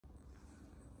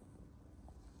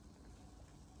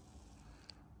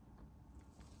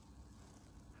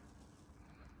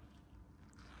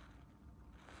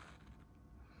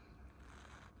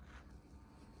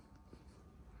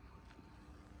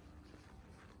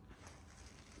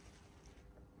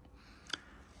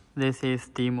This is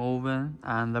steam oven,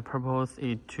 and the purpose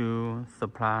is to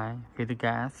supply heat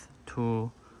gas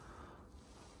to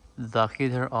the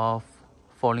heater of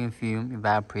falling film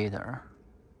evaporator.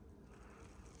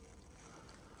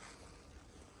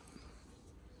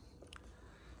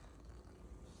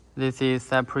 This is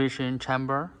separation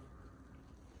chamber,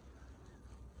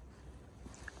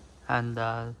 and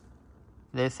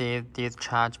this is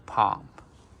discharge pump.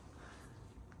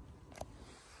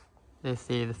 This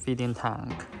is feeding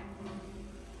tank.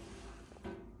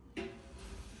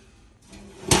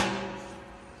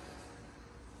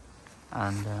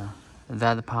 And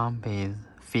that pump is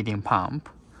feeding pump.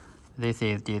 This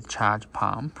is discharge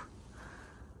pump.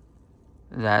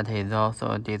 That is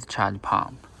also a discharge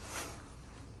pump.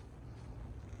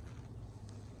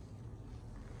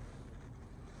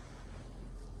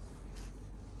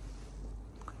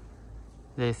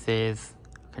 This is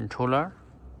controller.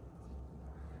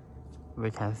 We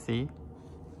can see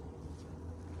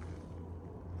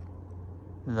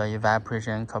the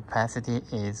evaporation capacity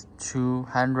is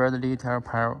 200 liters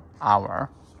per hour.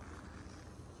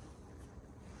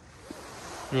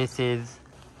 This is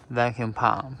vacuum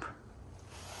pump.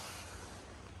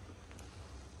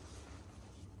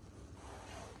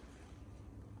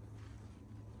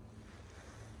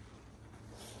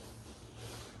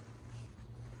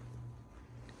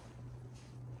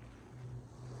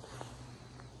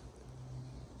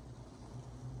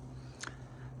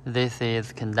 This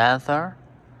is condenser,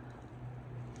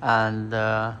 and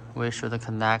we should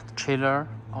connect chiller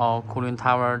or cooling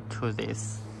tower to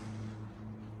this.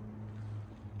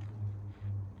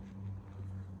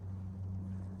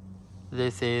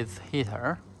 This is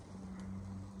heater.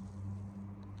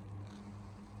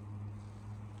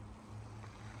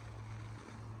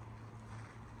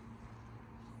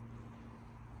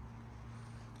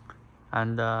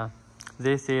 And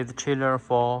this is chiller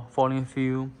for falling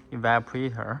film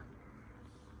evaporator.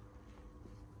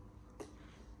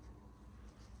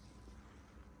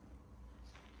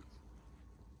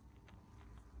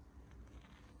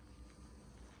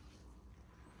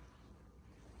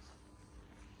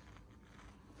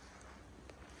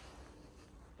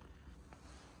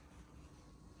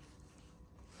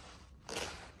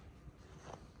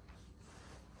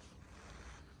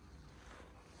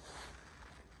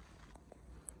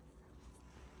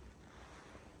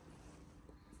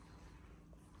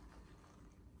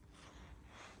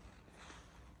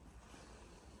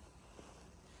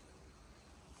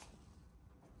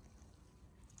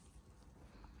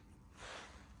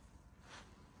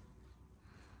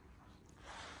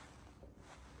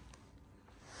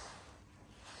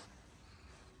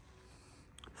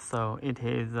 So it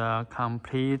is a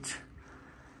complete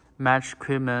match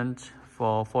equipment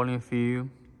for falling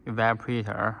film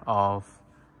evaporator of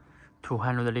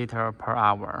 200 liters per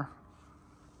hour.